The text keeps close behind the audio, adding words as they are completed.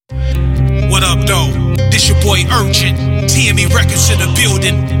What up, though? This your boy Urgent. TME Records in the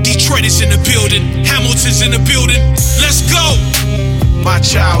building. Detroit is in the building. Hamilton's in the building. Let's go! My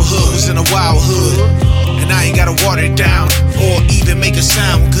childhood was in a wild hood, and I ain't gotta water it down or even make it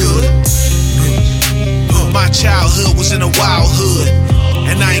sound good. My childhood was in a wild hood,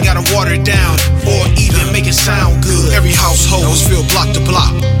 and I ain't gotta water it down or even make it sound good. Every household was filled block to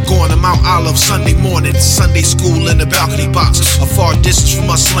block, going to Mount Olive Sunday morning, Sunday school in the balcony box. A far distance from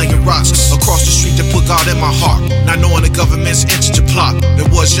us slinging rocks, across the street that put God in my heart. Not knowing the government's intricate plot, there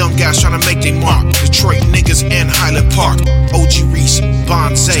was young guys trying to make their mark. Detroit niggas in Highland Park, OG Reese,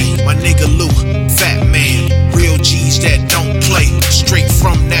 Bonzay, my nigga Luke, Fat Man, real G's that don't play. Straight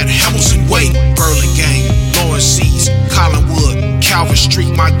from that Hamilton way, Burlingame, Lawrence C's, Collinwood, Calvin Street,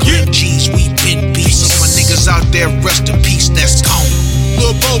 my green G's, we been beasts. So my niggas out there, rest in peace, that's gone.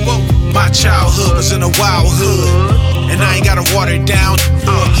 Lil Bobo, my childhood was in a wild hood, and I ain't gotta water it down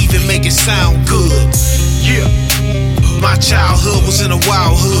or even make it sound good. Yeah, my childhood was in a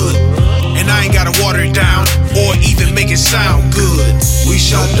wild hood, and I ain't gotta water it down or even make it sound good. We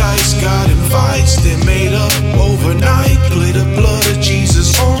shot dice, got invites, then made up overnight. Play the blood of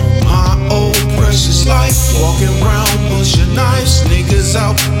Jesus on my old precious life. Walking around pushing knives, niggas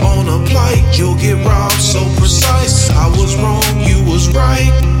out on a plight. You'll get robbed so precise. I was wrong, you was right.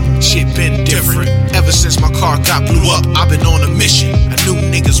 Shit been different ever since my car got blew up. I've been on a mission. I knew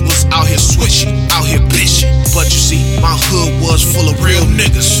niggas was out here switching, out here bitching. But you see, my hood was full of real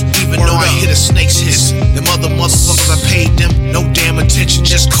niggas. Even though I hear the snakes hissing, them other motherfuckers, I paid them no damn attention,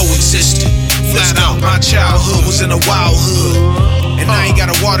 just coexisted. Flat out, my childhood was in a wild hood, and I ain't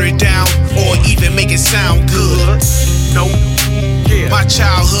gotta water it down or even make it sound good. Nope. My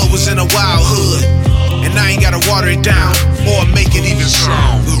childhood was in a wild hood, and I ain't gotta water it down or make it even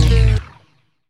sound good.